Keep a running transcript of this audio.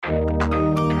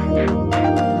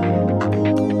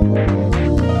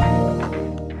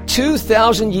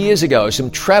2,000 years ago, some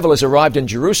travelers arrived in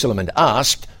Jerusalem and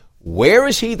asked, "Where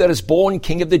is he that is born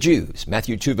King of the Jews?"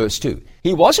 Matthew 2 verse 2.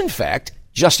 He was, in fact,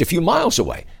 just a few miles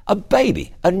away, a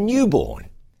baby, a newborn.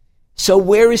 So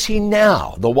where is he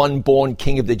now, the one born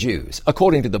King of the Jews?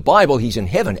 According to the Bible, he's in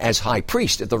heaven as high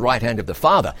priest at the right hand of the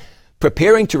Father,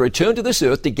 preparing to return to this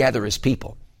earth to gather his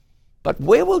people. But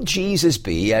where will Jesus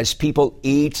be as people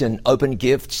eat and open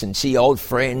gifts and see old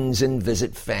friends and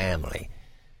visit family?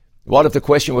 What if the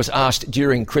question was asked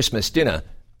during Christmas dinner,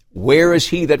 where is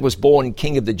he that was born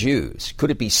King of the Jews?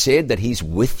 Could it be said that he's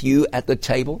with you at the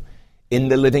table, in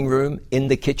the living room, in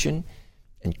the kitchen?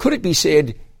 And could it be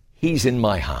said, he's in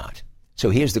my heart?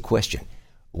 So here's the question.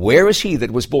 Where is he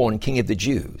that was born King of the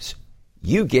Jews?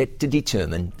 You get to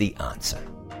determine the answer.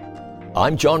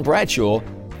 I'm John Bradshaw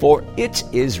for It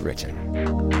Is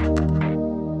Written.